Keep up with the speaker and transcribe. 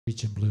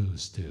preaching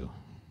blues too.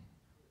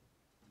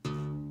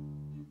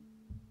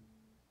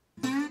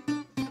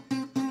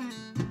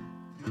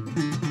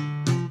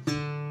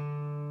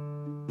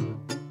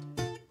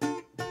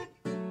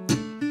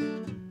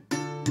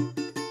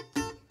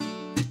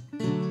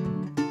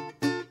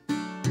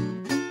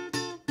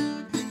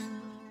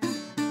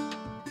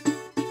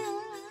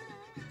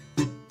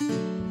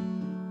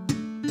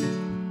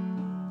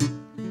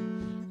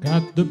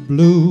 Got the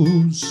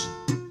blues,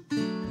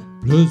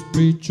 blues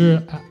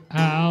preacher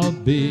I'll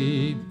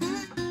be.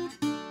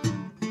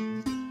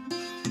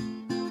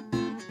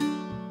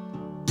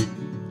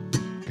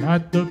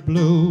 Got the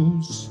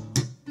blues,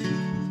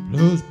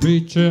 blues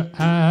preacher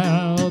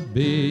I'll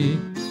be.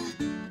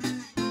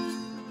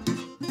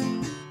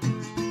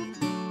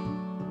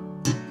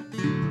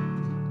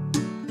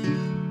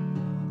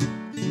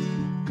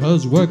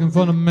 Cause working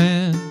for the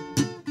man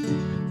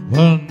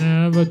will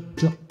never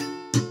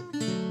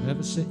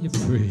set you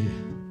free.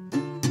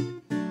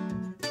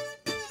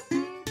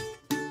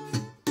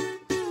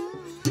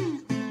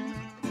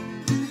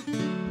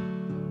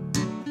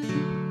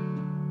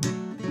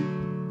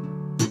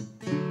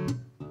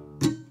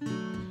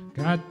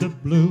 Got the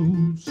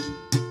blues,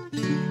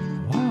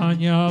 why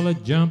y'all a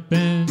jump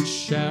and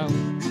shout?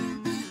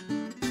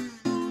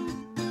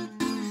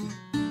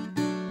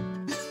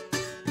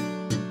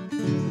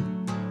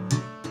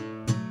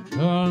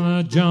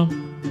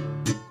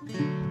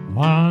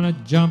 Wanna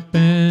jump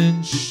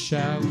and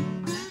shout.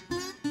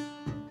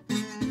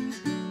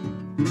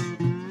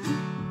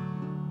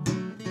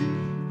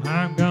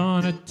 I'm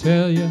gonna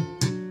tell you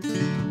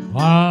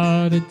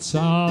what it's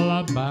all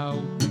about.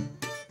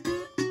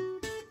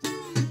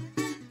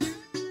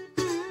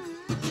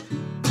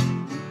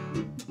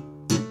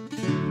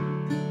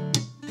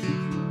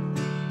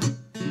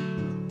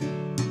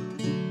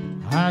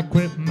 I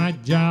quit my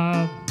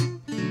job,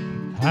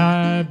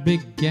 I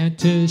began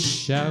to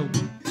shout.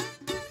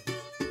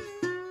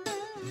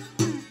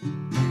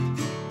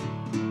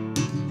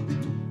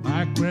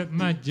 I quit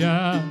my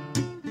job,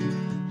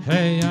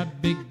 hey, I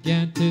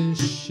began to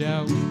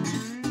shout.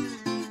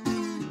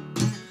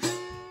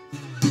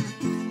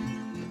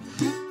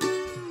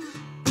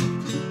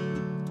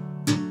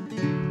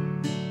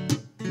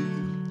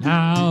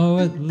 Now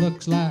it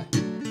looks like,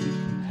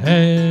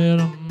 hey,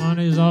 the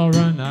money's all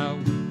run out.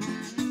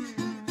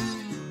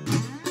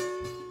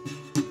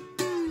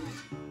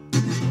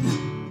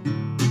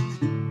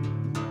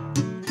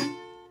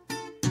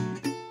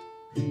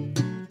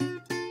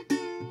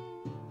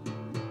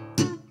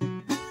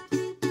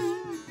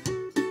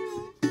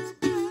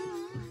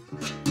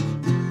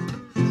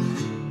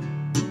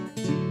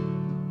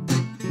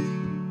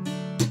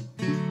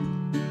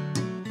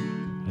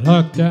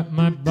 Looked at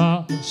my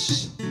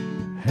boss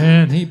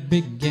and he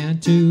began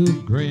to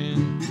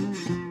grin.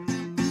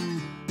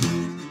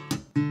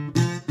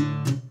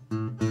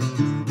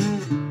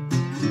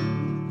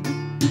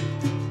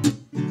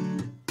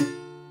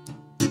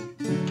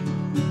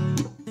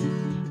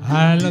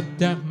 I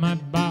looked at my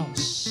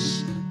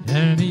boss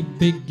and he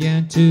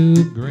began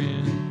to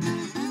grin.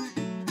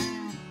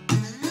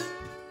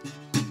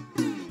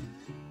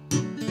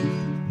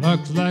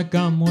 Looks like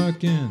I'm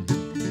working.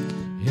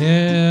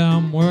 Yeah,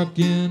 I'm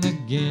working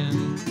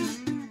again.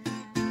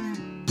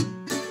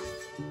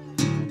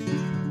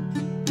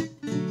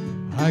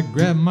 I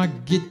grabbed my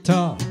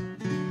guitar,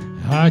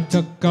 I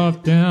took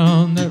off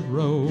down that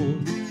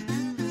road.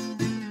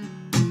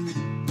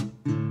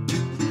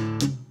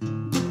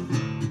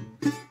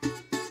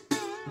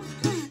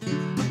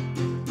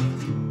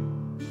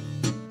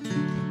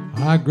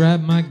 I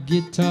grabbed my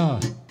guitar,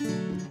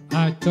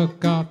 I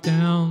took off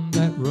down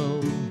that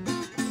road.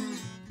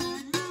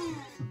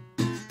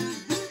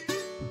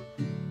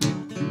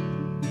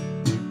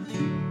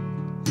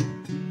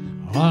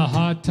 A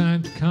hard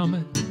time's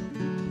coming,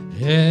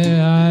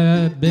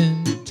 yeah, I've been